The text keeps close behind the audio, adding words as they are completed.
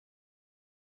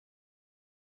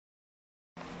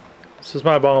This is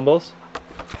my Bombles.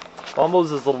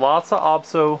 Bombles is the Lhasa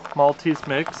Apso Maltese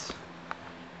mix.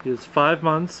 He is 5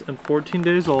 months and 14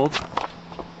 days old.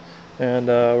 And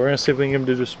we're gonna see if we can get him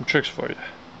to do some tricks for you.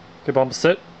 Okay, Bombles,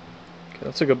 sit. Okay,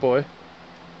 that's a good boy.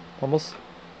 Bombles.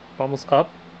 Bombles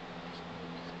up.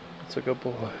 That's a good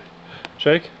boy.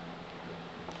 Shake.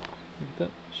 Look at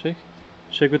that. Shake.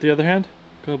 Shake with the other hand.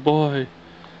 Good boy.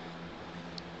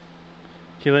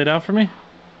 Can you lay down for me?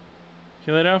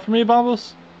 Can you lay down for me,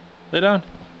 Bombles? Lay down.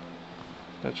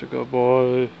 That's a good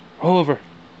boy. Roll over.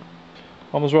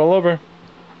 Almost roll over.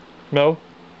 No.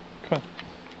 Come on.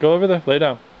 Go over there. Lay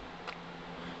down.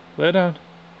 Lay down.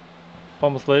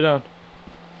 Almost lay down.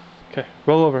 Okay.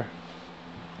 Roll over.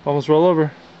 Almost roll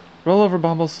over. Roll over,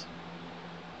 Bombles.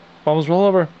 Bombles, roll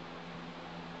over.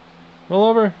 Roll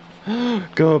over.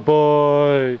 Good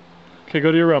boy. Okay,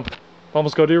 go to your room.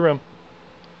 Bombles, go to your room.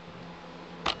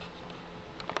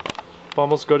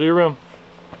 Bombles, go to your room.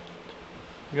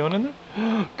 You going in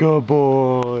there? Good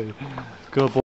boy. Good boy.